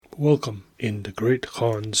Welcome in the Great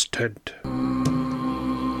Khan's tent.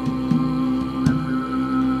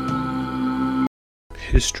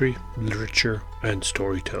 History, literature, and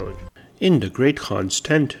storytelling. In the Great Khan's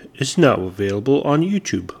tent is now available on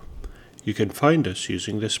YouTube. You can find us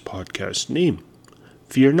using this podcast name.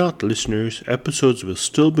 Fear not, listeners, episodes will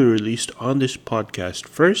still be released on this podcast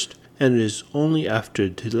first, and it is only after a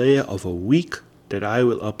delay of a week that I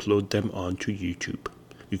will upload them onto YouTube.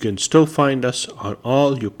 You can still find us on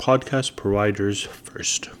all your podcast providers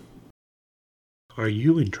first. Are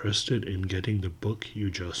you interested in getting the book you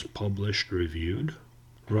just published reviewed?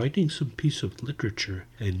 Writing some piece of literature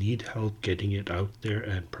and need help getting it out there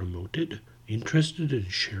and promoted? Interested in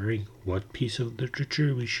sharing what piece of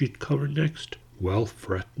literature we should cover next? Well,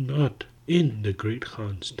 fret not. In the Great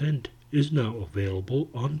Khan's Tent is now available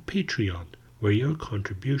on Patreon, where your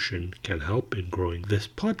contribution can help in growing this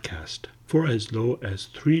podcast. For as low as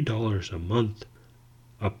 $3 a month,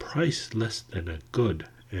 a price less than a good,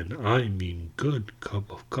 and I mean good, cup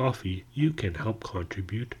of coffee, you can help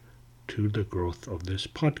contribute to the growth of this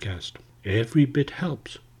podcast. Every bit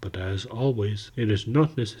helps, but as always, it is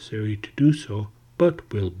not necessary to do so, but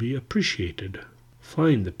will be appreciated.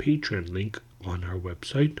 Find the Patreon link on our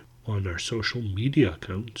website, on our social media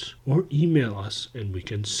accounts, or email us and we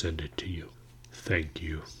can send it to you. Thank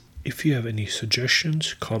you. If you have any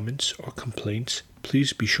suggestions, comments, or complaints,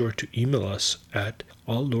 please be sure to email us at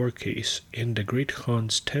all lowercase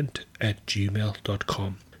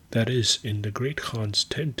ingreatkhans@gmail.com. That is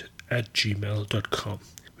ingreatkhans@gmail.com.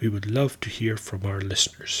 We would love to hear from our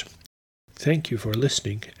listeners. Thank you for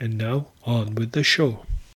listening, and now on with the show.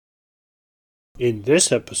 In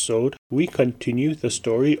this episode, we continue the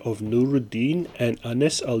story of Nur-ud-din and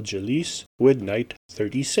Anis al-Jalis with Night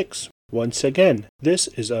 36. Once again, this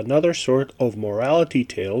is another sort of morality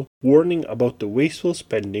tale warning about the wasteful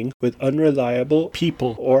spending with unreliable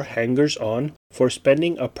people or hangers-on for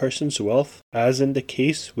spending a person's wealth, as in the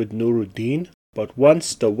case with Nur-ud-din. But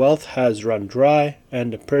once the wealth has run dry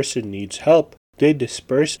and the person needs help, they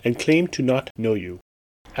disperse and claim to not know you.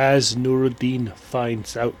 As Nur-ud-din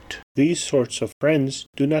finds out, these sorts of friends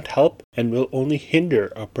do not help and will only hinder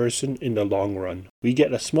a person in the long run. We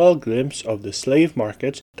get a small glimpse of the slave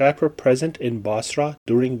markets that were present in Basra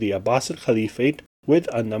during the Abbasid Caliphate, with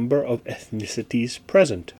a number of ethnicities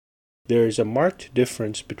present. There is a marked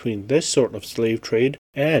difference between this sort of slave trade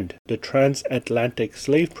and the transatlantic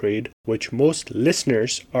slave trade, which most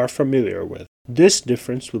listeners are familiar with. This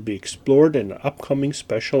difference will be explored in an upcoming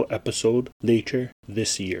special episode later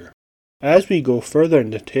this year. As we go further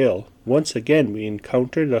in the tale, once again we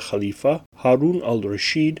encounter the Khalifa Harun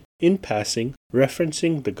al-Rashid in passing,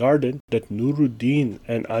 referencing the garden that Nur-ud-din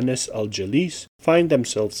and Anis al-Jalis find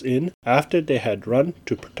themselves in after they had run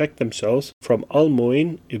to protect themselves from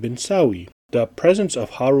al-Mu'in ibn Sawi. The presence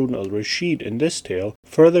of Harun al-Rashid in this tale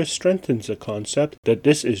further strengthens the concept that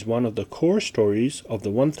this is one of the core stories of the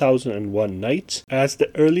 1001 Nights, as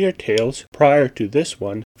the earlier tales prior to this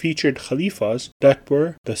one featured Khalifas that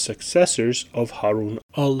were the successors of Harun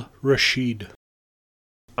al-Rashid.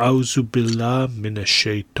 A'udhu billah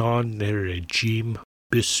minash shaitanir rajim.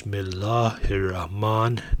 Bismillahir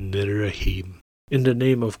rahmanir rahim. In the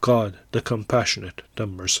name of God, the compassionate, the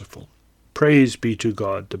merciful. Praise be to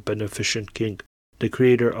God, the beneficent King, the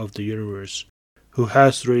Creator of the universe, who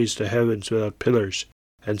has raised the heavens without pillars,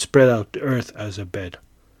 and spread out the earth as a bed.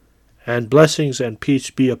 And blessings and peace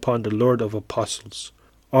be upon the Lord of Apostles,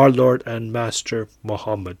 our Lord and Master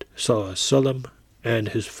Muhammad ﷺ, and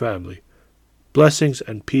his family. Blessings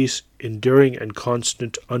and peace enduring and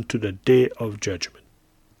constant unto the day of judgment.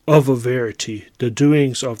 Of a verity, the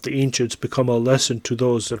doings of the ancients become a lesson to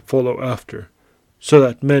those that follow after, so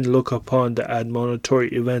that men look upon the admonitory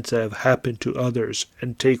events that have happened to others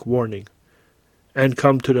and take warning, and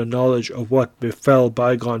come to the knowledge of what befell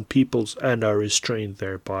bygone peoples and are restrained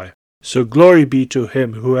thereby. So glory be to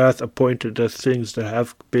him who hath appointed the things that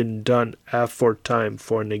have been done aforetime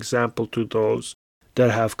for an example to those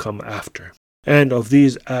that have come after. And of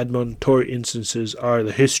these admonitory instances are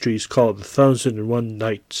the histories called the 1001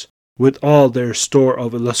 Nights, with all their store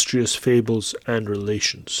of illustrious fables and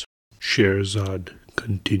relations. Sherazad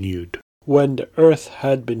continued. When the earth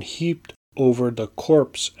had been heaped over the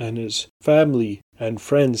corpse and his family and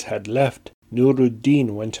friends had left,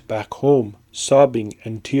 Nur-ud-din went back home, sobbing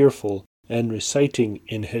and tearful, and reciting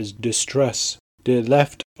in his distress. They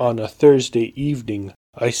left on a Thursday evening.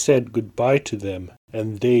 I said goodbye to them,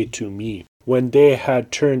 and they to me. When they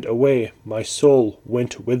had turned away, my soul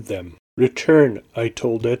went with them. Return, I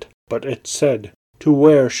told it, but it said, to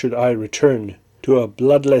where should I return? To a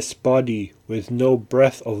bloodless body with no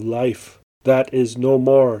breath of life. That is no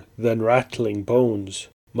more than rattling bones.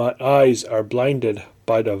 My eyes are blinded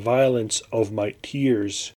by the violence of my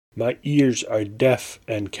tears. My ears are deaf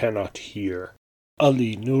and cannot hear.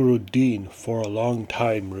 Ali Nur-ud-din for a long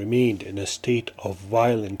time remained in a state of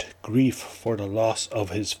violent grief for the loss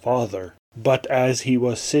of his father. But as he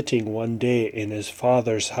was sitting one day in his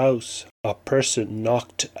father's house, a person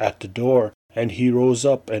knocked at the door, and he rose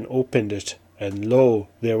up and opened it, and lo,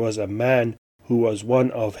 there was a man who was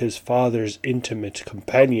one of his father's intimate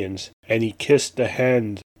companions, and he kissed the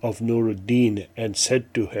hand of Nur-ud-din and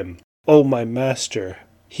said to him, O my master,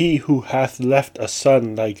 he who hath left a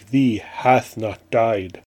son like thee hath not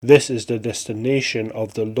died. This is the destination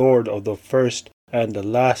of the Lord of the first and the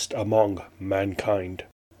last among mankind.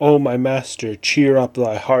 O my master, cheer up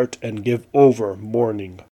thy heart and give over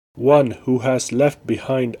mourning. One who has left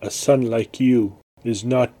behind a son like you is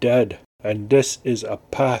not dead, and this is a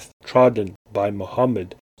path trodden by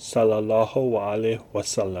Muhammad sallallahu alaihi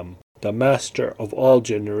wasallam, the master of all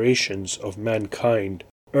generations of mankind,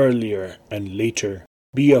 earlier and later.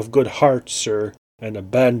 Be of good heart, sir, and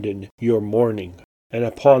abandon your mourning. And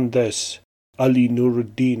upon this, Ali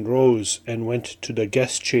Nur-ud-din rose and went to the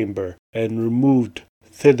guest chamber, and removed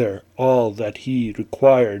thither all that he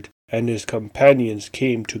required, and his companions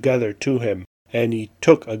came together to him, and he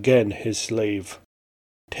took again his slave.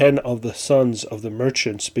 10 of the sons of the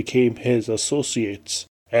merchants became his associates,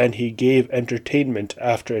 and he gave entertainment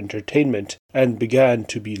after entertainment, and began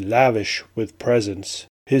to be lavish with presents.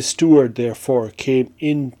 His steward therefore came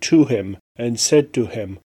in to him, and said to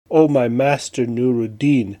him, O my master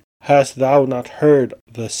Nur-ud-din, hast thou not heard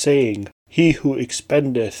the saying, He who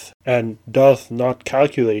expendeth and doth not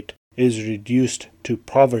calculate is reduced to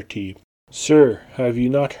poverty? Sir, have you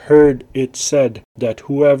not heard it said that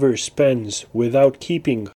whoever spends without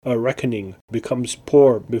keeping a reckoning becomes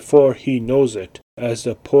poor before he knows it, as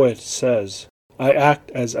the poet says, I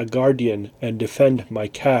act as a guardian and defend my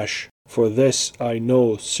cash, for this I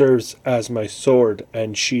know serves as my sword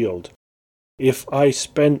and shield. If I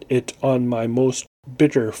spend it on my most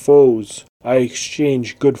bitter foes, I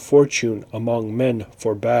exchange good fortune among men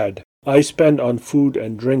for bad. I spend on food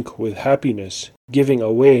and drink with happiness, giving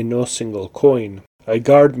away no single coin. I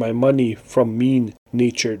guard my money from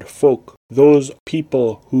mean-natured folk, those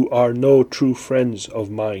people who are no true friends of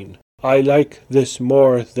mine. I like this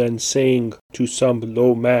more than saying to some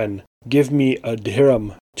low man, Give me a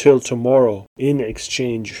dirham till tomorrow in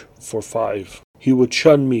exchange for 5. He would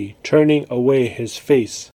shun me, turning away his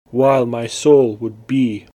face, while my soul would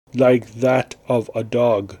be like that of a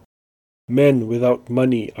dog. Men without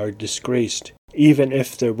money are disgraced, even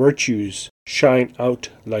if their virtues shine out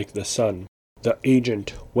like the sun. The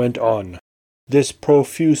agent went on. This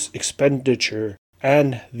profuse expenditure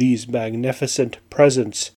and these magnificent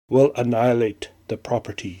presents will annihilate the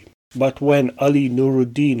property. But when Ali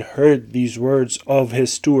Nur-ud-din heard these words of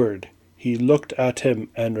his steward, he looked at him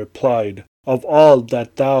and replied, Of all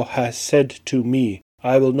that thou hast said to me,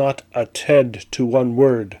 I will not attend to one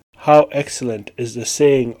word. How excellent is the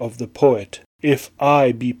saying of the poet, If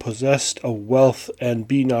I be possessed of wealth and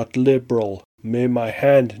be not liberal, may my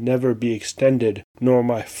hand never be extended, nor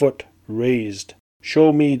my foot raised.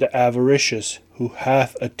 Show me the avaricious who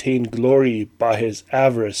hath attained glory by his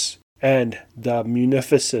avarice, and the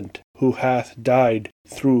munificent who hath died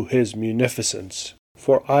through his munificence.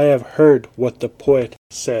 For I have heard what the poet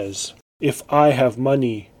says, If I have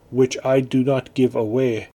money which I do not give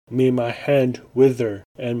away, may my hand wither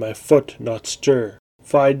and my foot not stir.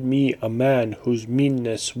 Find me a man whose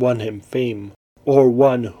meanness won him fame, or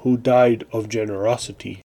one who died of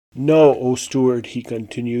generosity. Know, O steward, he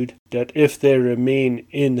continued, that if there remain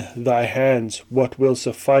in thy hands what will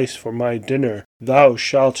suffice for my dinner, thou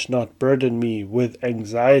shalt not burden me with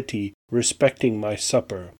anxiety respecting my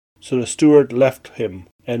supper. So the steward left him,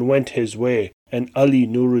 and went his way, and Ali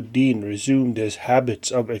Nur-ud-din resumed his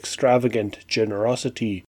habits of extravagant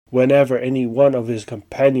generosity. Whenever any one of his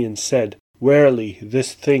companions said, Verily,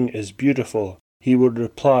 this thing is beautiful, he would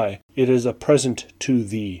reply, It is a present to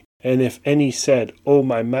thee. And if any said, O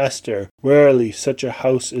my master, verily such a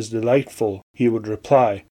house is delightful, he would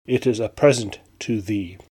reply, It is a present to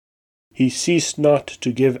thee. He ceased not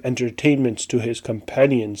to give entertainments to his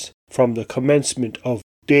companions from the commencement of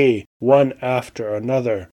day one after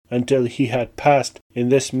another, until he had passed in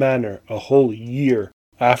this manner a whole year,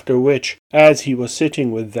 after which, as he was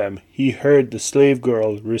sitting with them, he heard the slave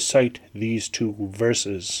girl recite these 2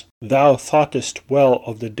 verses. Thou thoughtest well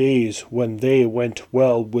of the days when they went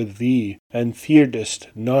well with thee, and fearedest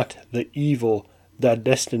not the evil that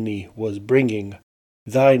destiny was bringing.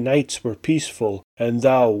 Thy nights were peaceful, and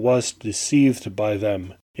thou wast deceived by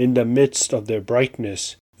them. In the midst of their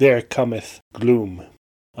brightness there cometh gloom.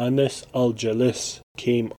 Anis al-Jalis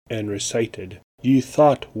came and recited. You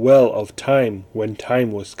thought well of time when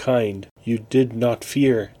time was kind. You did not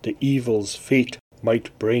fear the evils fate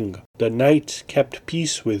might bring. The nights kept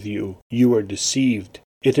peace with you. You were deceived.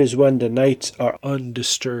 It is when the nights are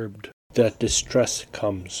undisturbed that distress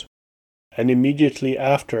comes. And immediately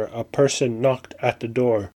after a person knocked at the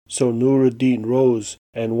door. So Nur-ud-din rose,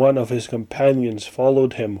 and one of his companions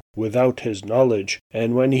followed him without his knowledge.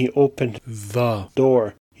 And when he opened the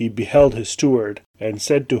door, he beheld his steward, and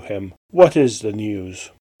said to him, What is the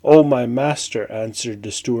news? O my master, answered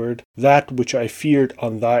the steward, that which I feared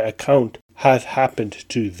on thy account hath happened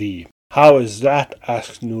to thee. How is that?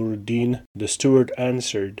 asked Nur-ud-din. The steward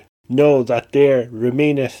answered, Know that there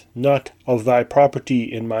remaineth not of thy property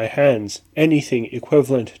in my hands anything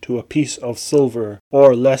equivalent to a piece of silver,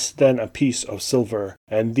 or less than a piece of silver,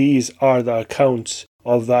 and these are the accounts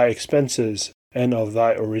of thy expenses and of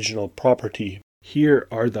thy original property. Here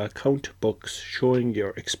are the account books showing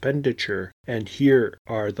your expenditure, and here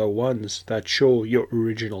are the ones that show your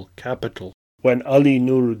original capital. When Ali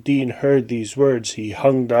Nur-ud-din heard these words, he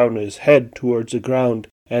hung down his head towards the ground,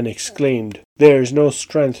 and exclaimed, There is no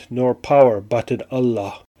strength nor power but in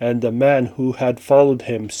Allah. And the man who had followed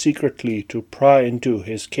him secretly to pry into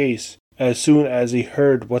his case, as soon as he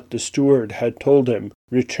heard what the steward had told him,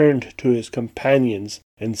 returned to his companions,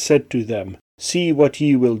 and said to them, See what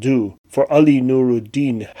ye will do, for Ali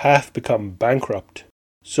Nur-ud-din hath become bankrupt.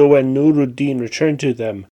 So when Nur-ud-din returned to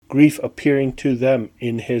them, grief appearing to them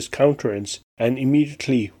in his countenance, and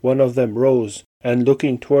immediately one of them rose, and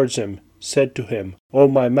looking towards him, said to him, O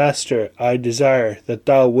my master, I desire that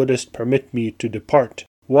thou wouldest permit me to depart.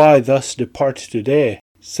 Why thus depart today?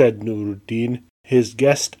 Said Nur-ud-din. His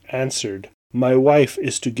guest answered, My wife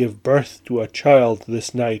is to give birth to a child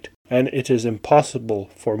this night, and it is impossible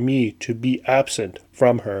for me to be absent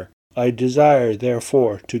from her. I desire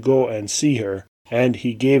therefore to go and see her. And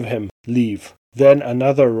he gave him leave. Then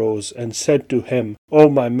another rose and said to him, O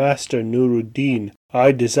my master Nur-ud-din,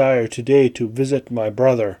 I desire today to visit my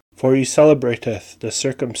brother, for he celebrateth the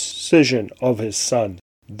circumcision of his son.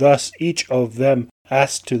 Thus each of them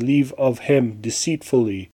asked to leave of him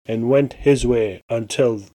deceitfully, and went his way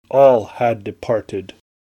until all had departed.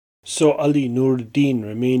 So Ali Nur-ud-din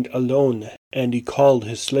remained alone, and he called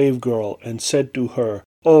his slave girl, and said to her,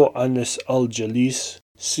 O Anis al-Jalis,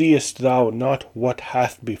 seest thou not what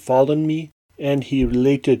hath befallen me? And he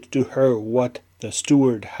related to her what the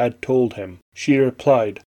steward had told him. She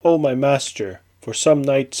replied, O my master, for some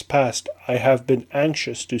nights past I have been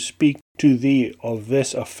anxious to speak to thee of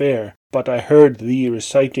this affair, but I heard thee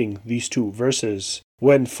reciting these two verses.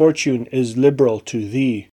 When fortune is liberal to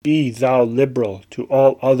thee, be thou liberal to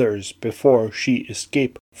all others before she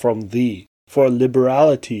escape from thee. For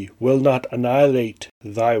liberality will not annihilate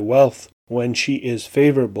thy wealth when she is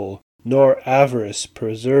favourable, nor avarice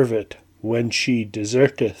preserve it when she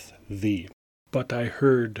deserteth thee. But I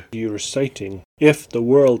heard you reciting, If the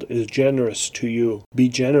world is generous to you, be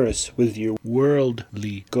generous with your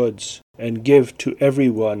worldly goods, and give to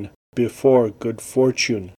everyone before good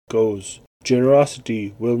fortune goes.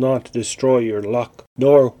 Generosity will not destroy your luck,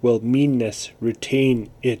 nor will meanness retain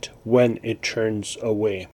it when it turns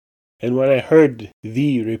away. And when I heard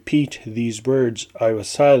thee repeat these words, I was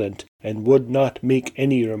silent, and would not make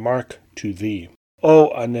any remark to thee. O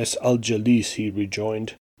Anis al-Jalis, he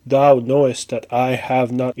rejoined, thou knowest that I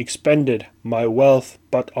have not expended my wealth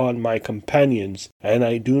but on my companions, and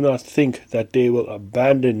I do not think that they will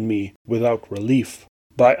abandon me without relief.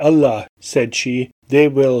 By Allah, said she, they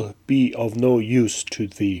will be of no use to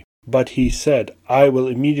thee. But he said, I will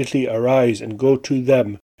immediately arise and go to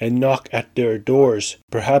them, and knock at their doors.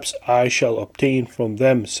 Perhaps I shall obtain from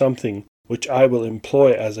them something which I will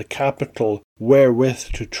employ as a capital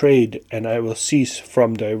wherewith to trade, and I will cease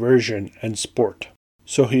from diversion and sport.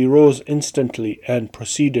 So he rose instantly and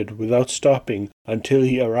proceeded without stopping until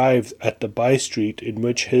he arrived at the by-street in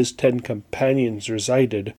which his 10 companions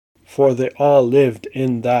resided, for they all lived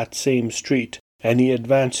in that same street. And he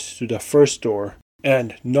advanced to the first door,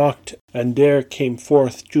 and knocked, and there came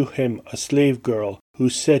forth to him a slave girl, who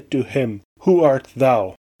said to him, Who art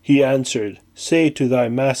thou? He answered, Say to thy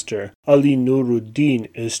master, Ali Nur-ud-din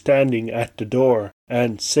is standing at the door,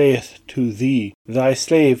 and saith to thee, Thy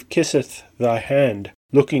slave kisseth thy hand,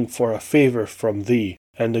 looking for a favour from thee.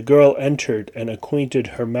 And the girl entered and acquainted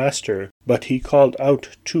her master, but he called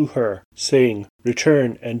out to her, saying,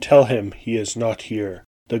 Return and tell him he is not here.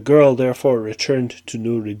 The girl therefore returned to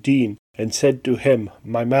Nur-ud-din, and said to him,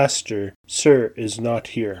 My master, sir, is not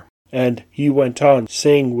here. And he went on,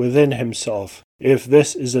 saying within himself, If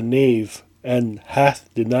this is a knave, and hath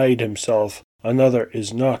denied himself, another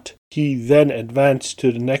is not. He then advanced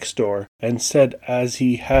to the next door, and said as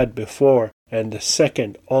he had before, and the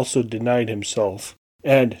second also denied himself.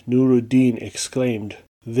 And Nur-ud-din exclaimed,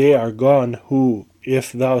 They are gone who,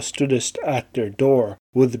 if thou stoodest at their door,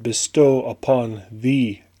 would bestow upon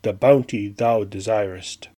thee the bounty thou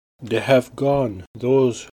desirest. They have gone,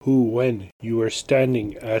 those who, when you were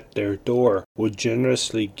standing at their door, would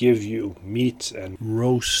generously give you meats and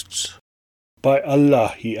roasts. By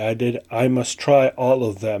Allah, he added, I must try all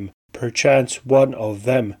of them. Perchance one of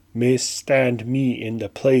them may stand me in the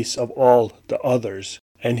place of all the others.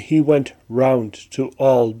 And he went round to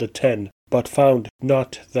all the 10, but found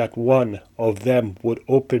not that one of them would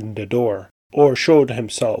open the door, or showed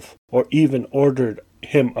himself, or even ordered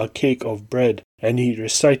him a cake of bread, and he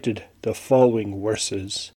recited the following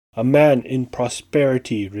verses. A man in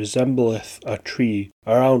prosperity resembleth a tree,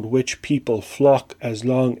 around which people flock as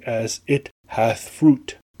long as it hath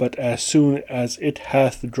fruit, but as soon as it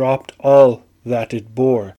hath dropped all that it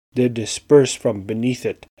bore, they disperse from beneath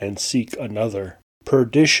it, and seek another.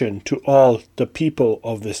 Perdition to all the people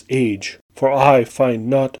of this age, for I find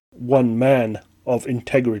not one man of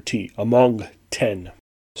integrity among 10.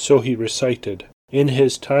 So he recited, In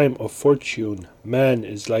his time of fortune, man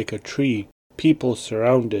is like a tree. People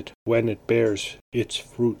surround it when it bears its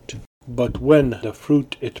fruit. But when the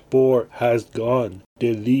fruit it bore has gone,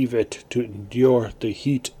 they leave it to endure the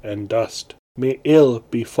heat and dust. May ill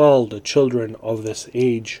befall the children of this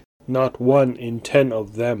age. Not 1 in 10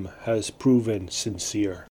 of them has proven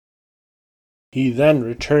sincere. He then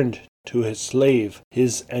returned to his slave.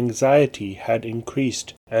 His anxiety had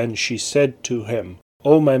increased, and she said to him,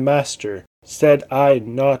 O my master, said I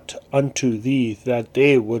not unto thee that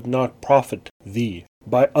they would not profit thee?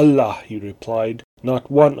 By Allah, he replied,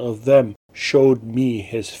 not one of them showed me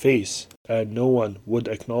his face, and no one would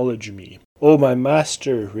acknowledge me. O my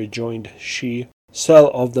master, rejoined she, sell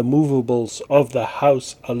of the movables of the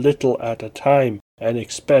house a little at a time, and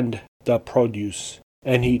expend the produce.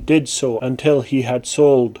 And he did so until he had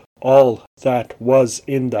sold all that was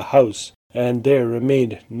in the house, and there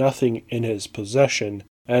remained nothing in his possession.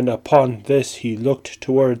 And upon this he looked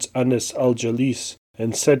towards Anis al-Jalis,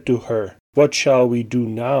 and said to her, What shall we do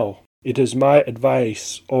now? It is my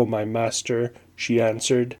advice, O my master, she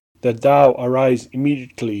answered, that thou arise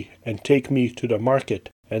immediately, and take me to the market,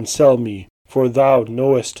 and sell me. For thou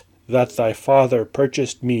knowest that thy father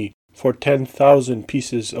purchased me for 10,000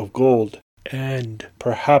 pieces of gold, and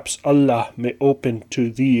perhaps Allah may open to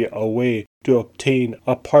thee a way to obtain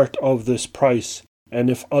a part of this price, and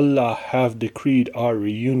if Allah have decreed our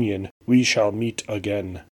reunion, we shall meet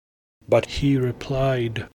again. But he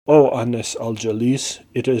replied, O Anis al-Jalis,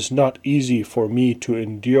 it is not easy for me to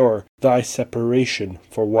endure thy separation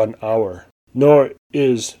for 1 hour. Nor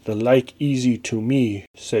is the like easy to me,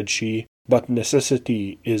 said she, but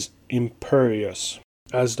necessity is imperious.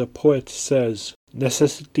 As the poet says,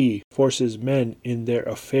 necessity forces men in their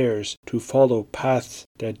affairs to follow paths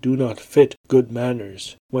that do not fit good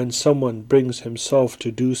manners. When someone brings himself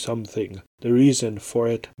to do something, the reason for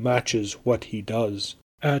it matches what he does.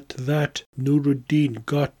 At that, Nur-ud-din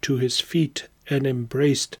got to his feet and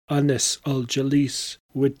embraced Anis al-Jalis,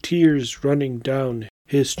 with tears running down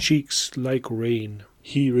his cheeks like rain.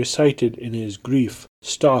 He recited in his grief,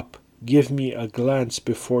 Stop, give me a glance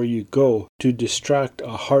before you go, to distract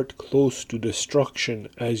a heart close to destruction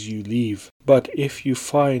as you leave. But if you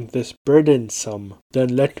find this burdensome,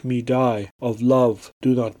 then let me die. Of love,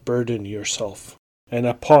 do not burden yourself. And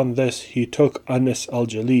upon this he took Anis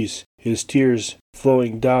al-Jalis, his tears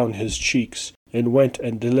flowing down his cheeks, and went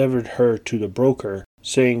and delivered her to the broker,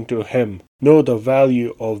 saying to him, Know the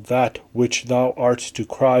value of that which thou art to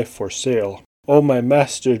cry for sale. O my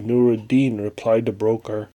master Nur-ud-din, replied the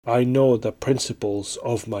broker, I know the principles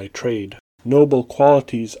of my trade. Noble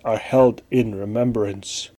qualities are held in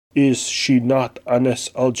remembrance. Is she not Anis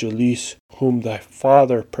al-Jalis, whom thy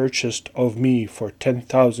father purchased of me for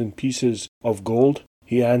 10,000 pieces of gold?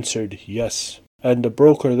 He answered, Yes. And the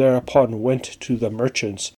broker thereupon went to the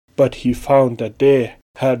merchants, but he found that they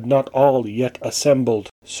had not all yet assembled,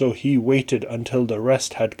 so he waited until the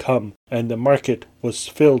rest had come, and the market was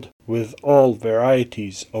filled with all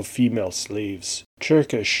varieties of female slaves,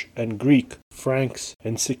 Turkish and Greek, Franks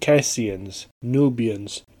and Circassians,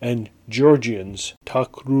 Nubians and Georgians,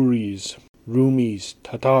 Takruris, Rumis,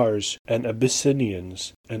 Tatars, and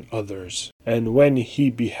Abyssinians, and others. And when he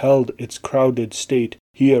beheld its crowded state,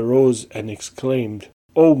 he arose and exclaimed,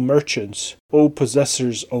 O merchants, O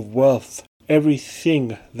possessors of wealth,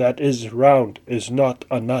 everything that is round is not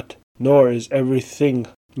a nut, nor is everything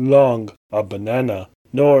long a banana,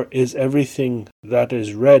 nor is everything that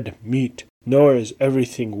is red meat, nor is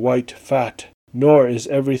everything white fat, nor is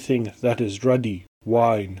everything that is ruddy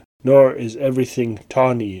wine, nor is everything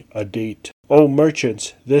tawny a date. O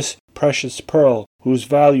merchants, this precious pearl, whose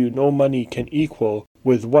value no money can equal,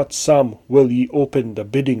 with what sum will ye open the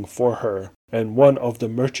bidding for her? And one of the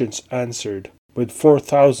merchants answered, with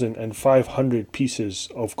 4,500 pieces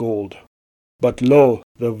of gold. But lo,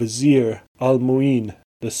 the vizier al-Mu'in,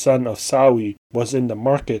 the son of Sawi, was in the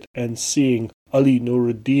market, and seeing Ali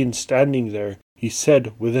Nur-ud-din standing there, he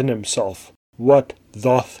said within himself, What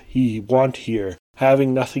doth he want here,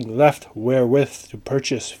 having nothing left wherewith to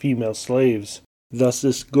purchase female slaves? Does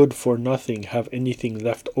this good-for-nothing have anything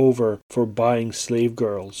left over for buying slave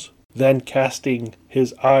girls? Then casting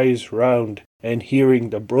his eyes round, and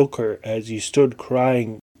hearing the broker as he stood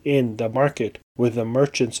crying in the market with the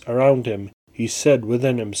merchants around him, he said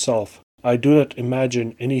within himself, I do not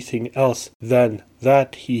imagine anything else than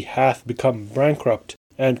that he hath become bankrupt,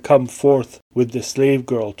 and come forth with the slave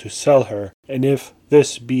girl to sell her. And if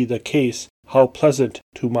this be the case, how pleasant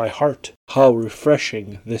to my heart, how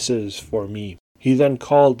refreshing this is for me. He then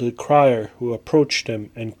called the crier who approached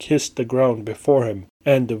him, and kissed the ground before him.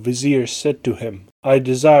 And the vizier said to him, I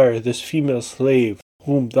desire this female slave,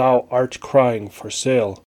 whom thou art crying for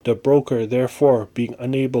sale. The broker therefore, being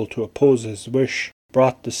unable to oppose his wish,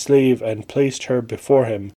 brought the slave and placed her before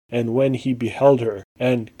him. And when he beheld her,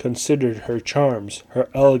 and considered her charms, her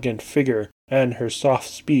elegant figure, and her soft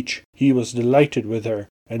speech, he was delighted with her,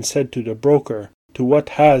 and said to the broker, To what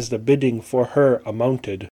has the bidding for her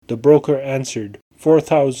amounted? The broker answered,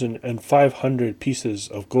 4,500 pieces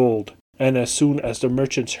of gold. And as soon as the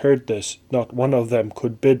merchants heard this, not one of them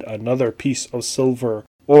could bid another piece of silver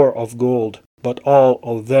or of gold, but all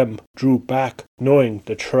of them drew back, knowing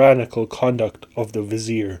the tyrannical conduct of the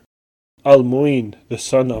vizier. Al-Mu'in, the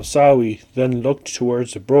son of Sawi, then looked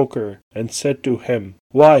towards the broker, and said to him,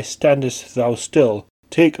 Why standest thou still?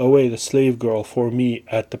 Take away the slave girl for me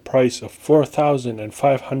at the price of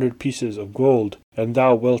 4,500 pieces of gold, and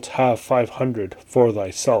thou wilt have 500 for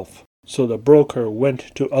thyself. So the broker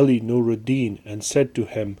went to Ali Nur-ud-din and said to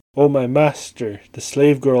him, O my master, the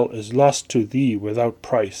slave girl is lost to thee without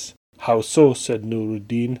price. How so? Said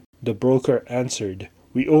Nur-ud-din. The broker answered,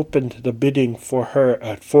 We opened the bidding for her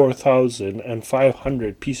at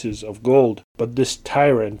 4,500 pieces of gold, but this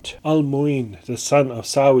tyrant Al-Mu'in, the son of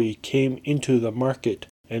Sawi, came into the market,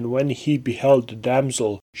 and when he beheld the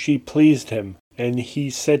damsel, she pleased him, and he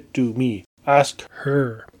said to me, Ask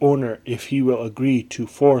her owner if he will agree to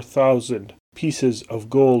 4,000 pieces of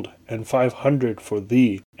gold and 500 for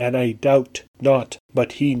thee. And I doubt not,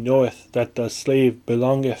 but he knoweth that the slave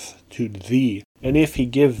belongeth to thee. And if he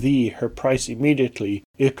give thee her price immediately,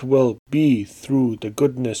 it will be through the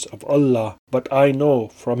goodness of Allah. But I know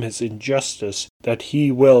from his injustice that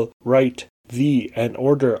he will write thee an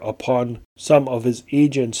order upon some of his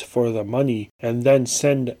agents for the money, and then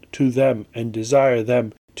send to them and desire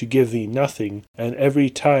them to give thee nothing, and every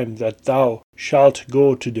time that thou shalt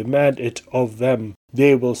go to demand it of them,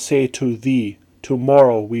 they will say to thee,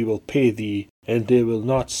 Tomorrow we will pay thee, and they will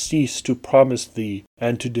not cease to promise thee,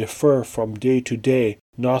 and to defer from day to day,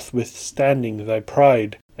 notwithstanding thy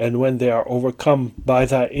pride. And when they are overcome by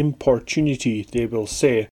thy importunity, they will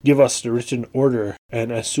say, Give us the written order,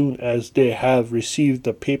 and as soon as they have received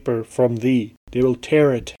the paper from thee, they will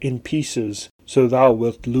tear it in pieces, so thou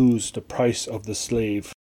wilt lose the price of the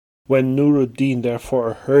slave. When Nur-ud-din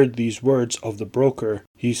therefore heard these words of the broker,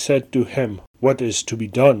 he said to him, What is to be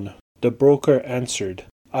done? The broker answered,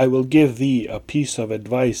 I will give thee a piece of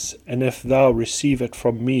advice, and if thou receive it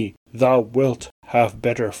from me, thou wilt have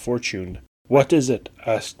better fortune. What is it?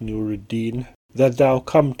 Asked Nur-ud-din. That thou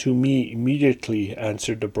come to me immediately,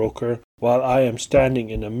 answered the broker, while I am standing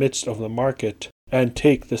in the midst of the market, and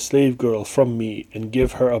take the slave girl from me, and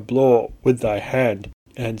give her a blow with thy hand,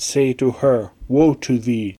 and say to her, Woe to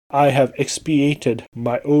thee! I have expiated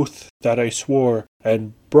my oath that I swore,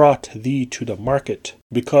 and brought thee to the market,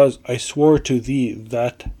 because I swore to thee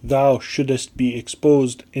that thou shouldest be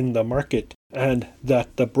exposed in the market, and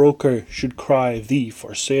that the broker should cry thee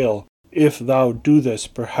for sale. If thou do this,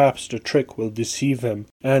 perhaps the trick will deceive him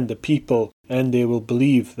and the people, and they will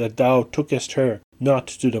believe that thou tookest her not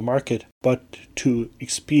to the market, but to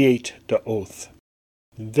expiate the oath.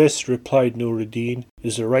 This, replied Nur-ud-din,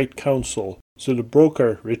 is the right counsel. So the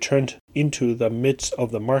broker returned into the midst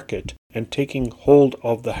of the market, and taking hold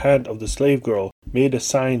of the hand of the slave girl, made a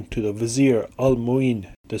sign to the vizier Al-Mu'in,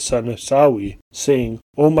 the son of Sawi, saying,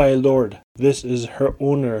 O my lord, this is her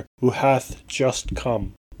owner who hath just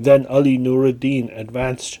come. Then Ali Nur-ud-din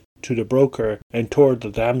advanced to the broker, and tore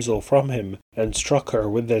the damsel from him, and struck her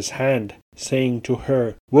with his hand, saying to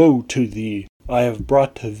her, Woe to thee! I have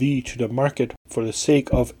brought thee to the market for the sake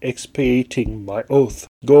of expiating my oath.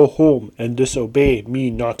 Go home and disobey me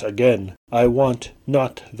not again. I want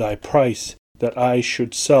not thy price, that I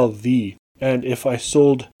should sell thee. And if I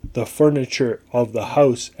sold the furniture of the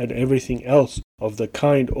house and everything else of the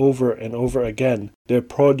kind over and over again, their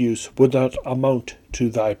produce would not amount to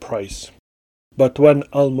thy price. But when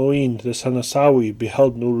Al-Mu'in the son of Sawi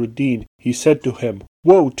beheld Nur-ud-din, he said to him,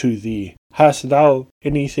 Woe to thee! Hast thou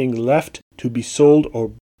anything left to be sold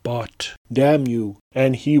or bought? Damn you!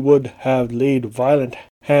 And he would have laid violent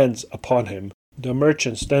hands upon him. The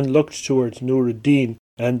merchants then looked towards Nur-ud-din,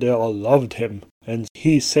 and they all loved him. And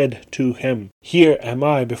he said to him, Here am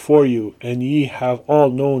I before you, and ye have all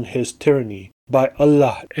known his tyranny. By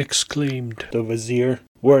Allah, exclaimed the vizier,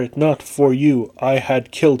 were it not for you, I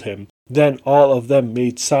had killed him. Then all of them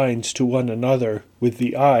made signs to one another with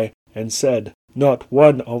the eye, and said, Not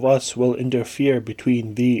one of us will interfere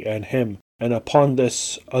between thee and him. And upon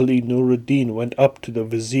this Ali Nur-ud-din went up to the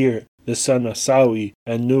vizier, the son of Sawi,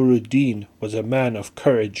 and Nur-ud-din was a man of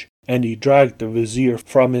courage, and he dragged the vizier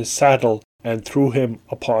from his saddle and threw him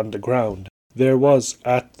upon the ground. There was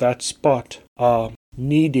at that spot a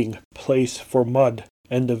kneading place for mud,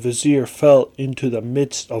 and the vizier fell into the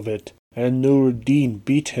midst of it, and Nur-ud-din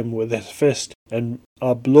beat him with his fist, and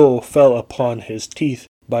a blow fell upon his teeth,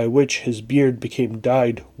 by which his beard became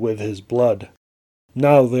dyed with his blood.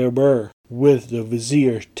 Now there were with the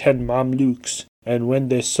vizier 10 Mamluks, and when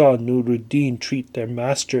they saw Nur-ud-din treat their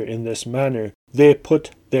master in this manner, they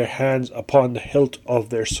put their hands upon the hilt of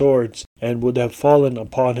their swords, and would have fallen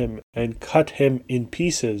upon him and cut him in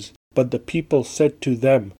pieces. But the people said to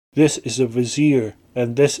them, This is a vizier,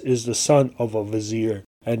 and this is the son of a vizier,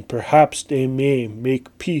 and perhaps they may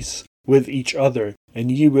make peace with each other, and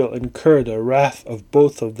ye will incur the wrath of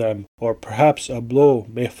both of them, or perhaps a blow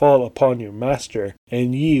may fall upon your master,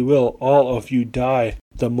 and ye will all of you die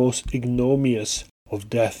the most ignominious of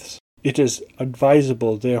deaths. It is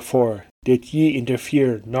advisable, therefore, that ye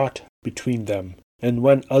interfere not between them. And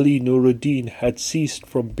when Ali Nur-ud-din had ceased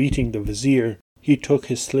from beating the vizier, he took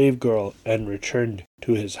his slave girl and returned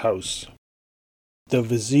to his house. The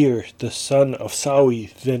vizier, the son of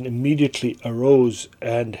Sawi, then immediately arose,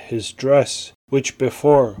 and his dress, which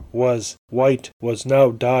before was white, was now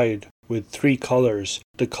dyed with 3 colors,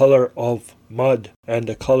 the color of mud, and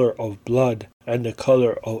the color of blood, and the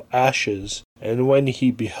color of ashes. And when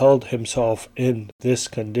he beheld himself in this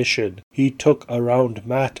condition, he took a round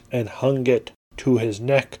mat and hung it to his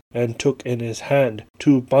neck, and took in his hand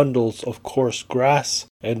 2 bundles of coarse grass,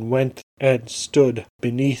 and went and stood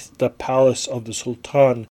beneath the palace of the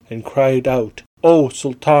Sultan, and cried out, O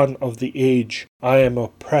Sultan of the age, I am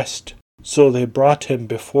oppressed. So they brought him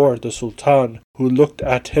before the Sultan, who looked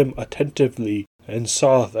at him attentively, and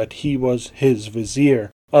saw that he was his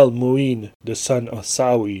vizier, Al-Mu'in, the son of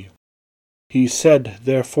Sawi. He said,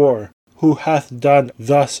 therefore, Who hath done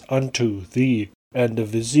thus unto thee? And the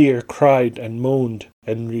vizier cried and moaned,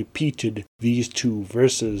 and repeated these 2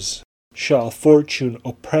 verses. Shall fortune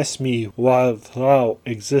oppress me while thou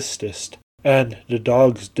existest, and the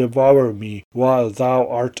dogs devour me while thou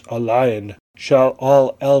art a lion? Shall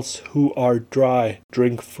all else who are dry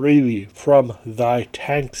drink freely from thy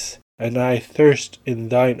tanks, and I thirst in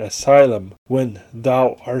thine asylum when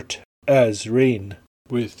thou art as rain?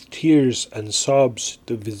 With tears and sobs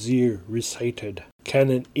the vizier recited, Can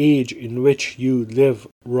an age in which you live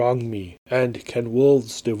wrong me, and can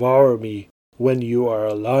wolves devour me when you are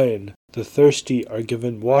a lion? The thirsty are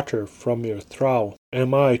given water from your trough.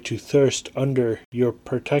 Am I to thirst under your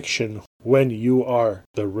protection when you are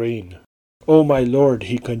the rain? O my lord,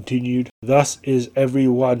 he continued, thus is every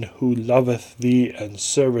one who loveth thee and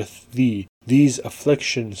serveth thee. These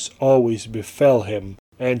afflictions always befell him.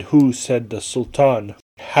 And who, said the Sultan,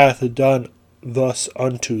 hath done thus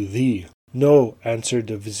unto thee? No, answered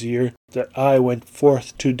the vizier, that I went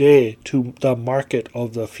forth today to the market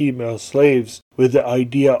of the female slaves with the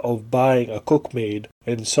idea of buying a cookmaid,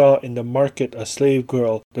 and saw in the market a slave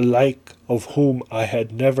girl, the like of whom I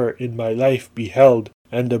had never in my life beheld,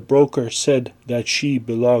 and the broker said that she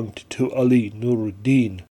belonged to Ali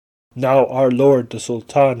Nur-ud-din. Now our lord the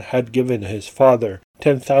Sultan had given his father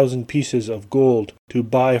 10,000 pieces of gold to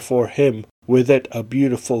buy for him with it a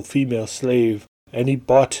beautiful female slave, and he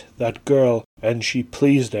bought that girl, and she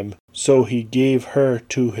pleased him, so he gave her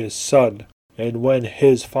to his son. And when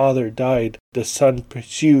his father died, the son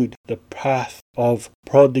pursued the path of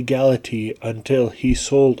prodigality until he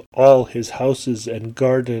sold all his houses and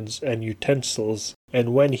gardens and utensils,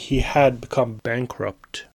 and when he had become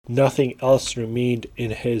bankrupt, nothing else remained in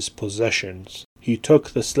his possessions. he took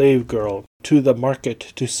the slave girl to the market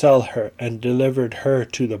to sell her, and delivered her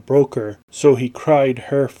to the broker. So he cried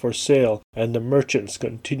her for sale, and the merchants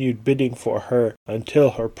continued bidding for her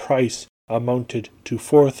until her price amounted to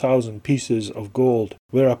 4,000 pieces of gold.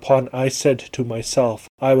 Whereupon I said to myself,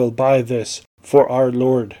 I will buy this for our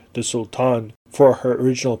lord the Sultan, for her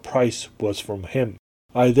original price was from him.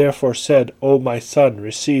 I therefore said, O my son,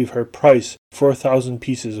 receive her price, 4,000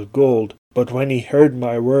 pieces of gold. But when he heard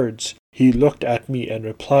my words, he looked at me and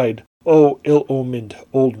replied, O ill-omened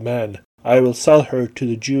old man, I will sell her to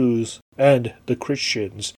the Jews and the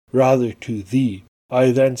Christians, rather to thee.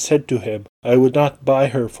 I then said to him, I would not buy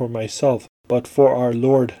her for myself, but for our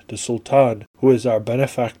lord the Sultan, who is our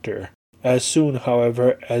benefactor. As soon,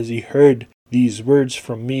 however, as he heard these words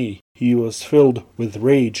from me, he was filled with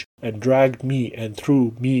rage, and dragged me and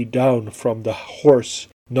threw me down from the horse,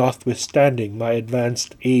 notwithstanding my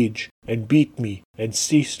advanced age, and beat me, and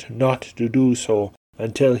ceased not to do so,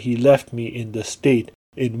 until he left me in the state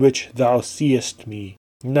in which thou seest me.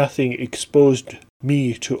 Nothing exposed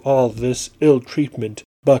me to all this ill treatment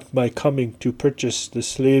but my coming to purchase the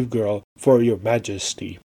slave girl for your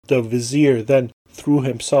majesty. The vizier then threw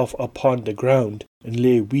himself upon the ground, and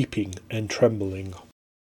lay weeping and trembling.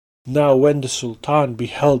 Now when the Sultan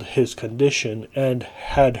beheld his condition, and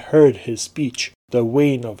had heard his speech, the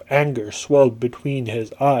vein of anger swelled between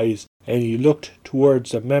his eyes, and he looked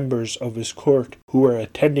towards the members of his court who were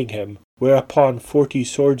attending him, whereupon 40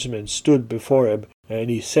 swordsmen stood before him, and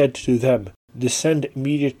he said to them, Descend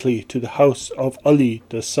immediately to the house of Ali,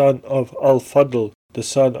 the son of al-Fadl, the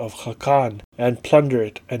son of Hakan, and plunder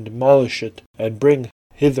it and demolish it, and bring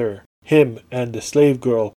hither him and the slave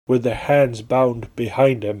girl with their hands bound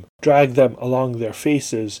behind them. Drag them along their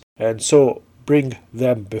faces, and so bring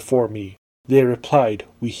them before me. They replied,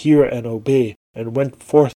 We hear and obey, and went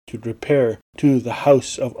forth to repair to the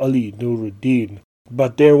house of Ali Nur-ud-din.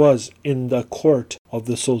 But there was in the court of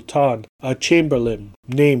the Sultan a chamberlain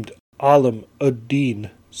named al-Din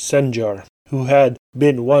Sanjar, who had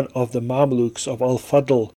been one of the Mamluks of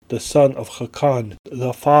al-Fadl, the son of Hakan,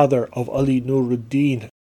 the father of Ali Nur-ud-din.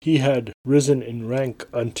 He had risen in rank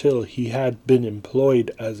until he had been employed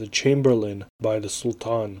as a chamberlain by the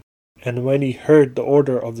Sultan. And when he heard the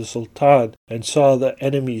order of the Sultan, and saw the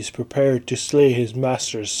enemies prepared to slay his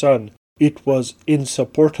master's son, it was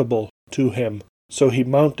insupportable to him. So he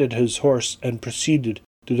mounted his horse and proceeded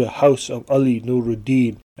to the house of Ali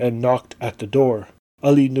Nur-ud-din, and knocked at the door.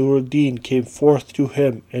 Ali Nur-ud-din came forth to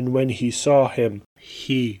him, and when he saw him,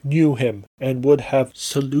 he knew him, and would have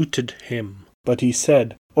saluted him. But he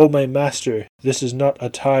said, O my master, this is not a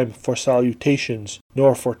time for salutations,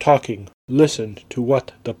 nor for talking. Listen to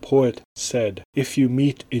what the poet said. If you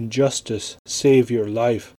meet injustice, save your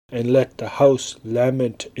life, and let the house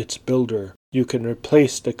lament its builder. You can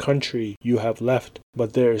replace the country you have left,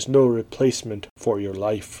 but there is no replacement for your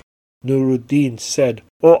life. Nur-ud-din said,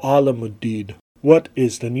 O Alamuddin, what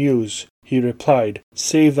is the news? He replied,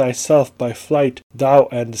 Save thyself by flight, thou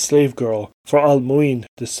and the slave girl, for Al-Mu'in,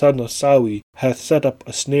 the son of Sawi, hath set up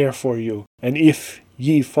a snare for you, and if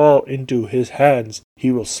ye fall into his hands,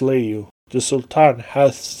 he will slay you. The Sultan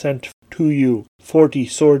hath sent to you 40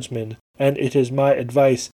 swordsmen, and it is my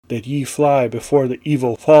advice that ye fly before the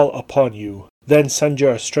evil fall upon you. Then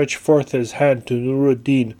Sanjar stretched forth his hand to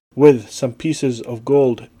Nur-ud-din with some pieces of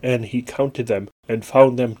gold, and he counted them, and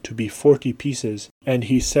found them to be 40 pieces. And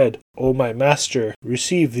he said, O my master,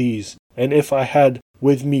 receive these, and if I had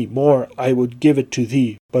with me more, I would give it to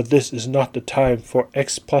thee, but this is not the time for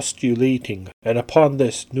expostulating. And upon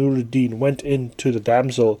this Nur-ud-din went in to the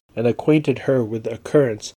damsel, and acquainted her with the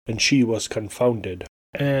occurrence, and she was confounded,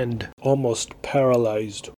 and almost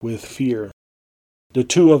paralyzed with fear. The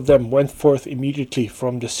two of them went forth immediately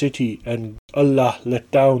from the city, and Allah let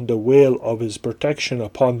down the veil of his protection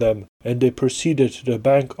upon them, and they proceeded to the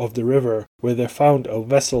bank of the river, where they found a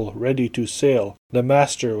vessel ready to sail. The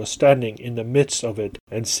master was standing in the midst of it,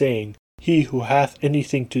 and saying, He who hath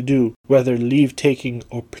anything to do, whether leave-taking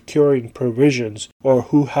or procuring provisions, or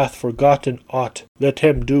who hath forgotten aught, let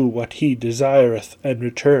him do what he desireth and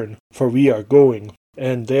return, for we are going.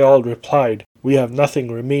 And they all replied, We have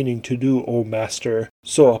nothing remaining to do, O master.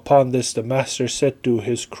 So upon this the master said to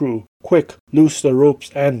his crew, Quick, loose the rope's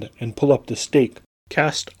end, and pull up the stake.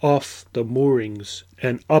 Cast off the moorings,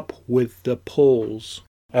 and up with the poles.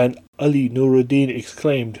 And Ali Nur-ud-din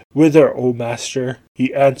exclaimed, Whither, O master?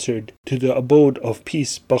 He answered, To the abode of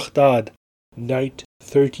peace, Baghdad. Night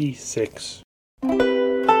 36.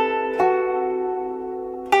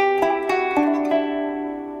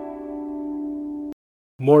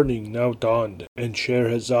 Morning now dawned, and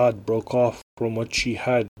Scheherazade broke off from what she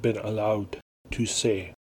had been allowed to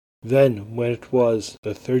say. Then, when it was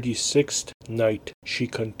the 36th night, she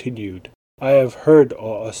continued, I have heard,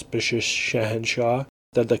 O auspicious Shahanshah,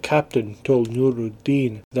 that the captain told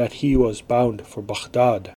Nur-ud-din that he was bound for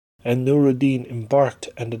Baghdad. And Nur-ud-din embarked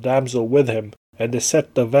and the damsel with him, and they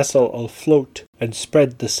set the vessel afloat and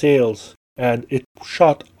spread the sails, and it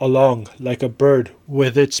shot along like a bird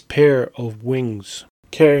with its pair of wings,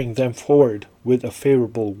 carrying them forward with a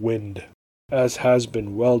favourable wind, as has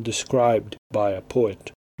been well described by a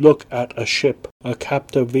poet. Look at a ship, a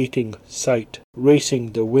captivating sight,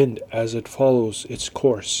 racing the wind as it follows its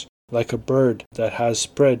course, like a bird that has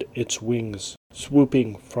spread its wings,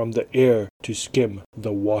 swooping from the air to skim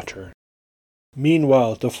the water.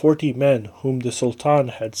 Meanwhile, the 40 men whom the Sultan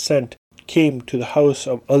had sent came to the house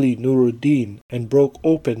of Ali Nur-ud-din and broke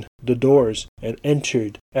open the doors and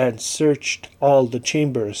entered and searched all the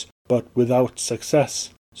chambers, but without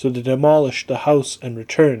success. So they demolished the house and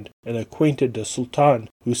returned and acquainted the Sultan,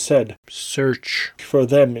 who said, Search for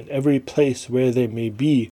them in every place where they may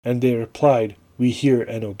be, and they replied, We hear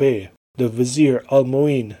and obey. The Vizier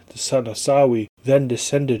al-Mu'in, the son of Sawi, then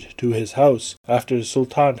descended to his house, after the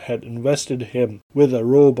Sultan had invested him with a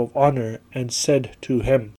robe of honour, and said to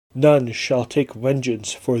him, None shall take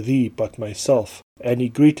vengeance for thee but myself. And he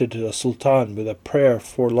greeted the Sultan with a prayer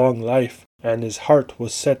for long life, and his heart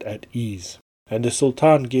was set at ease. And the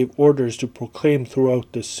Sultan gave orders to proclaim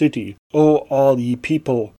throughout the city, O all ye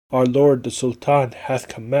people, our lord the Sultan hath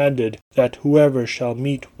commanded that whoever shall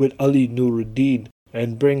meet with Ali Nur-ud-din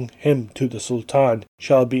and bring him to the Sultan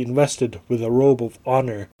shall be invested with a robe of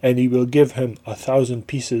honour, and he will give him 1,000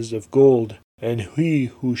 pieces of gold. And he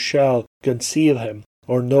who shall conceal him,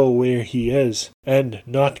 or know where he is, and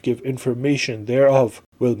not give information thereof,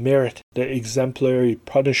 will merit the exemplary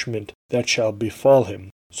punishment that shall befall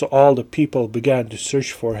him. So all the people began to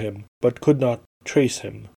search for him, but could not trace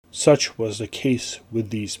him. Such was the case with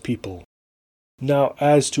these people. Now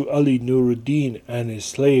as to Ali Nur-ud-din and his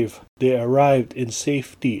slave, they arrived in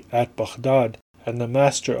safety at Baghdad, and the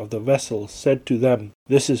master of the vessel said to them,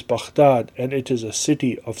 This is Baghdad, and it is a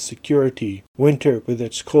city of security. Winter with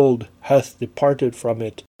its cold hath departed from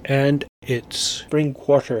it, and its spring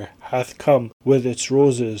quarter hath come with its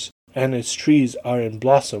roses, and its trees are in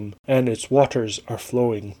blossom, and its waters are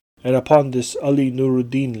flowing. And upon this Ali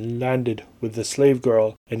Nur-ud-din landed with the slave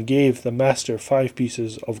girl, and gave the master 5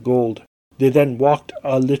 pieces of gold. They then walked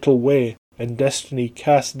a little way, and destiny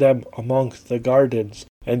cast them among the gardens,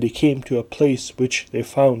 and they came to a place which they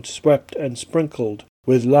found swept and sprinkled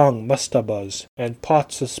with long mastabas, and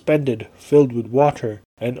pots suspended filled with water,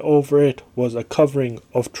 and over it was a covering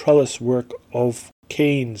of trellis work of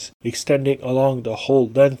canes extending along the whole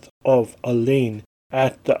length of a lane,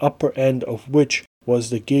 at the upper end of which was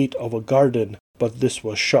the gate of a garden, but this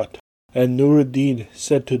was shut. And Nur-ud-din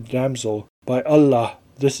said to the damsel, By Allah,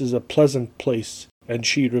 this is a pleasant place. And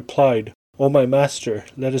she replied, O my master,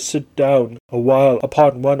 let us sit down a while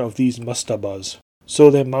upon one of these mastabas. So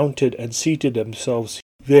they mounted and seated themselves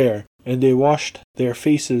there, and they washed their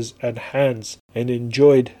faces and hands, and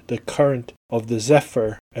enjoyed the current of the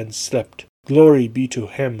zephyr, and slept. Glory be to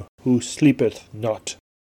him who sleepeth not.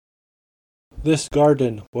 This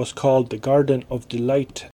garden was called the Garden of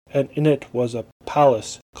Delight, and in it was a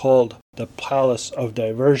palace called the Palace of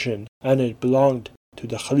Diversion, and it belonged to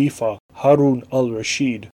the Khalifa Harun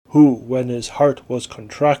al-Rashid, who, when his heart was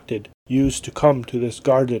contracted, used to come to this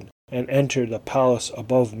garden and enter the palace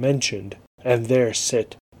above mentioned, and there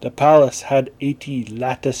sit. The palace had 80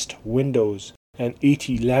 latticed windows, and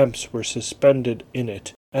 80 lamps were suspended in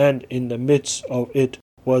it, and in the midst of it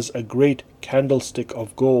was a great candlestick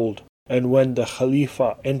of gold. And when the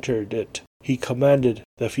Khalifa entered it, he commanded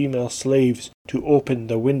the female slaves to open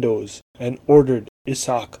the windows, and ordered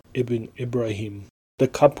Ishaq ibn Ibrahim, the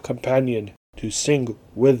companion, to sing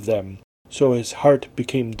with them. So his heart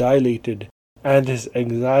became dilated, and his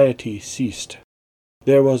anxiety ceased.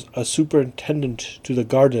 There was a superintendent to the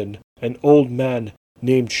garden, an old man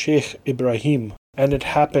named Sheikh Ibrahim, and it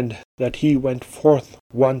happened that he went forth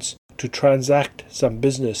once to transact some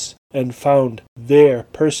business, and found there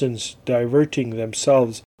persons diverting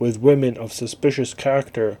themselves with women of suspicious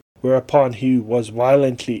character, whereupon he was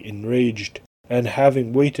violently enraged, and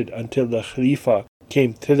having waited until the Khalifa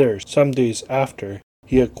came thither some days after,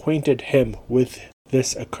 he acquainted him with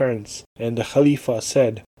this occurrence, and the Khalifa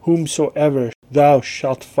said, Whomsoever thou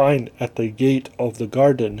shalt find at the gate of the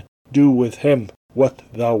garden, do with him what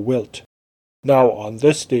thou wilt. Now on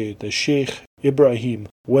this day the Sheikh Ibrahim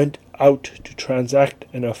went out to transact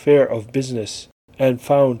an affair of business, and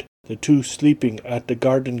found the two sleeping at the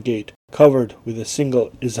garden gate, covered with a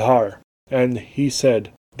single izhar. And he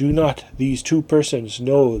said, Do not these two persons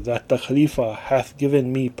know that the Khalifa hath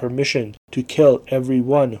given me permission to kill every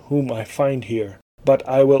one whom I find here? But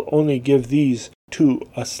I will only give these two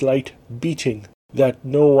a slight beating, that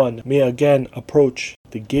no one may again approach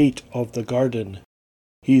the gate of the garden.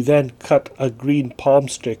 He then cut a green palm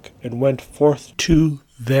stick and went forth to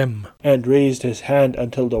them, and raised his hand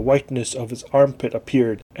until the whiteness of his armpit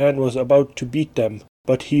appeared, and was about to beat them.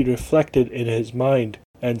 But he reflected in his mind,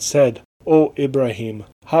 and said, O Ibrahim,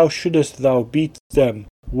 how shouldest thou beat them,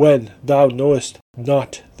 when thou knowest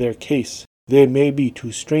not their case? They may be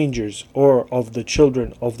two strangers, or of the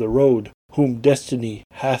children of the road, whom destiny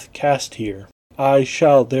hath cast here. I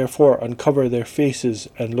shall therefore uncover their faces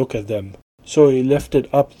and look at them. So he lifted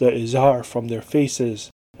up the izar from their faces,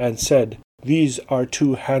 and said, These are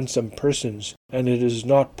two handsome persons, and it is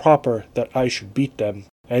not proper that I should beat them.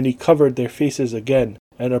 And he covered their faces again,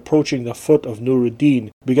 and approaching the foot of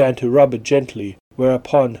Nur-ud-din, began to rub it gently,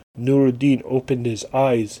 whereupon Nur-ud-din opened his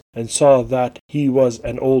eyes, and saw that he was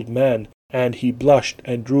an old man, and he blushed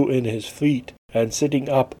and drew in his feet, and sitting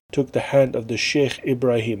up, took the hand of the Sheikh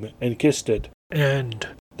Ibrahim, and kissed it. And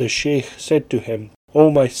the Sheikh said to him, O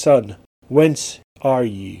my son, whence are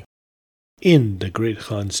ye? In the Great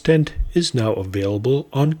Khan's Tent is now available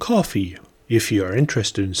on Ko-fi. If you are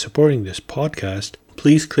interested in supporting this podcast,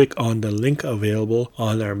 please click on the link available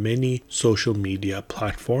on our many social media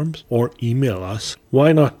platforms or email us.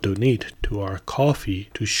 Why not donate to our Ko-fi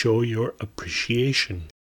to show your appreciation?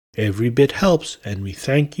 Every bit helps, and we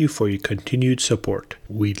thank you for your continued support.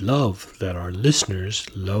 We love that our listeners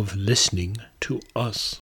love listening to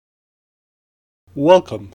us.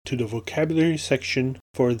 Welcome to the vocabulary section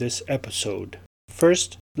for this episode.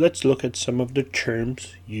 First, let's look at some of the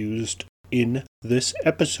terms used in this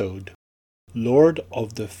episode. Lord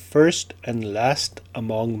of the first and last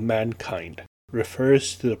among mankind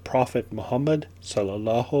refers to the Prophet Muhammad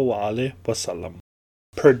sallallahu alaihi wasallam.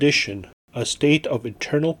 Perdition, a state of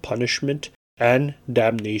eternal punishment and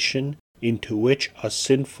damnation into which a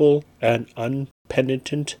sinful and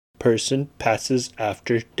unpenitent person passes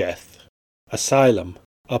after death. Asylum,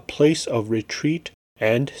 a place of retreat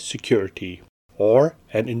and security, or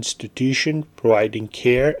an institution providing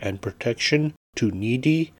care and protection to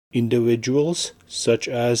needy individuals such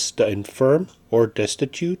as the infirm or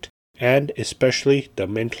destitute, and especially the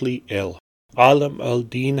mentally ill. Alam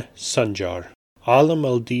al-Din Sanjar. Alam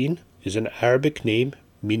al-Din is an Arabic name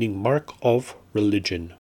meaning mark of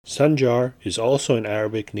religion. Sanjar is also an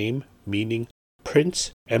Arabic name meaning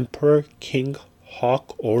prince, emperor, king,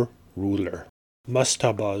 hawk, or ruler.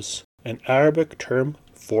 Mastabas, an Arabic term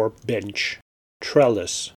for bench.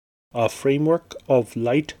 Trellis, a framework of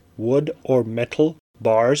light wood or metal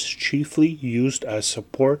bars chiefly used as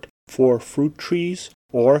support for fruit trees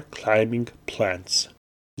or climbing plants.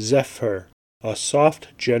 Zephyr, a soft,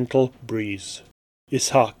 gentle breeze.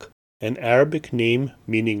 Ishaq, an Arabic name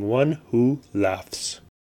meaning one who laughs.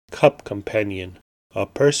 Cup companion, a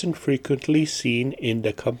person frequently seen in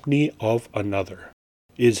the company of another.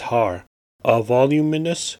 Izhar, a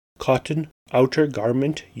voluminous cotton outer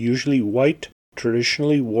garment, usually white,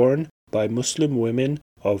 traditionally worn by Muslim women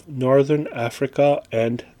of northern Africa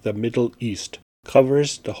and the Middle East,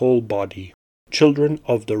 covers the whole body. Children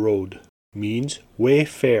of the road means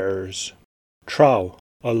wayfarers. Trough,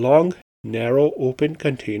 a long, narrow, open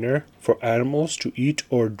container for animals to eat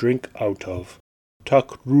or drink out of.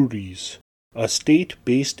 Takruris, a state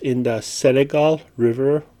based in the Senegal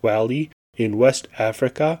River Valley in West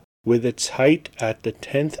Africa, with its height at the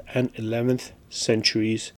 10th and 11th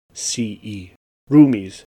centuries CE.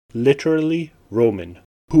 Rumis, literally Roman,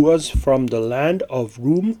 who was from the land of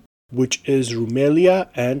Rum, which is Rumelia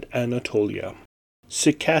and Anatolia.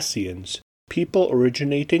 Circassians, people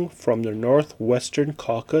originating from the northwestern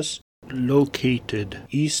Caucasus, located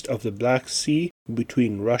east of the Black Sea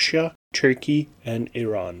between Russia, Turkey, and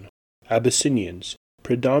Iran. Abyssinians,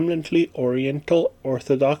 predominantly Oriental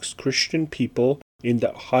Orthodox Christian people in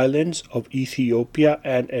the highlands of Ethiopia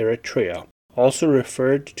and Eritrea, also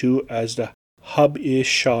referred to as the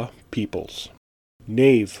Habesha peoples.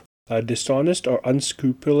 Knave, a dishonest or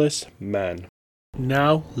unscrupulous man.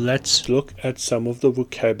 Now let's look at some of the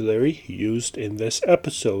vocabulary used in this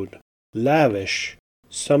episode. Lavish,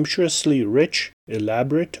 sumptuously rich,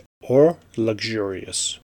 elaborate, or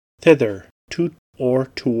luxurious. Thither, to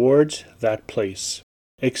or towards that place.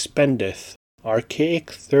 Expendeth,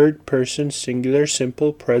 archaic third-person singular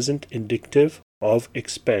simple present indicative of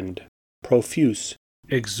expend. Profuse,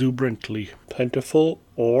 exuberantly, plentiful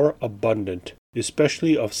or abundant,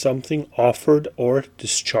 especially of something offered or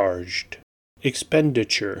discharged.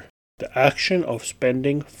 Expenditure, the action of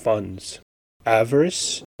spending funds.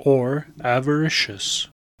 Avarice or avaricious,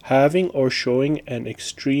 having or showing an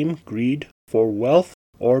extreme greed for wealth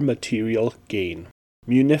or material gain.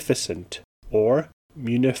 Munificent or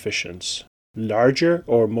munificence, larger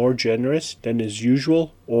or more generous than is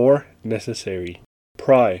usual or necessary.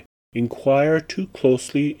 Pry, inquire too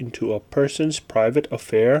closely into a person's private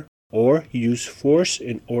affair, or use force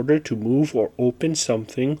in order to move or open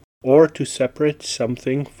something, or to separate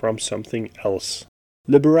something from something else.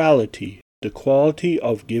 Liberality, the quality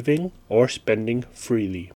of giving or spending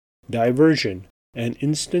freely. Diversion, an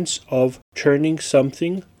instance of turning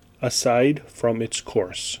something aside from its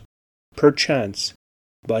course. Perchance,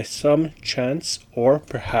 by some chance or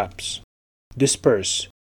perhaps. Disperse,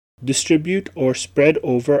 distribute or spread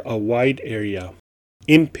over a wide area.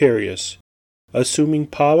 Imperious, assuming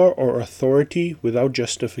power or authority without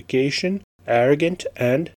justification, arrogant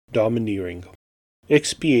and domineering.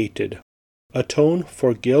 Expiated, atone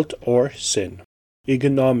for guilt or sin.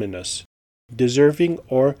 Ignominious, deserving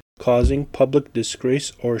or causing public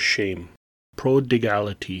disgrace or shame.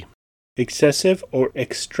 Prodigality, excessive or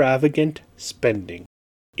extravagant spending.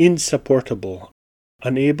 Insupportable,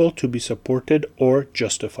 unable to be supported or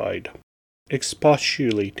justified.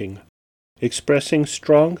 Expostulating, expressing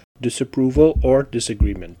strong disapproval or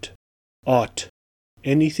disagreement. Ought,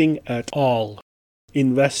 anything at all.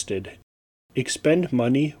 Invested, expend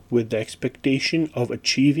money with the expectation of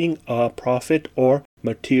achieving a profit or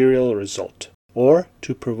material result, or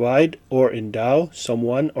to provide or endow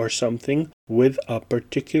someone or something with a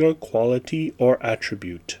particular quality or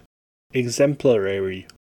attribute. Exemplary,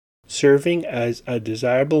 serving as a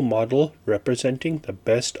desirable model representing the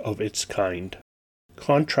best of its kind.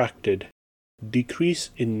 Contracted, decrease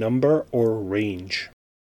in number or range.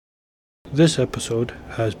 This episode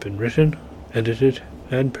has been written, edited,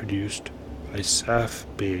 and produced by Saf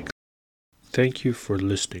Beg. Thank you for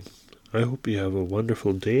listening. I hope you have a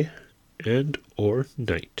wonderful day and or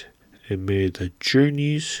night, and may the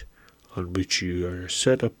journeys on which you are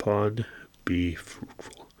set upon be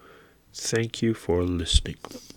fruitful. Thank you for listening.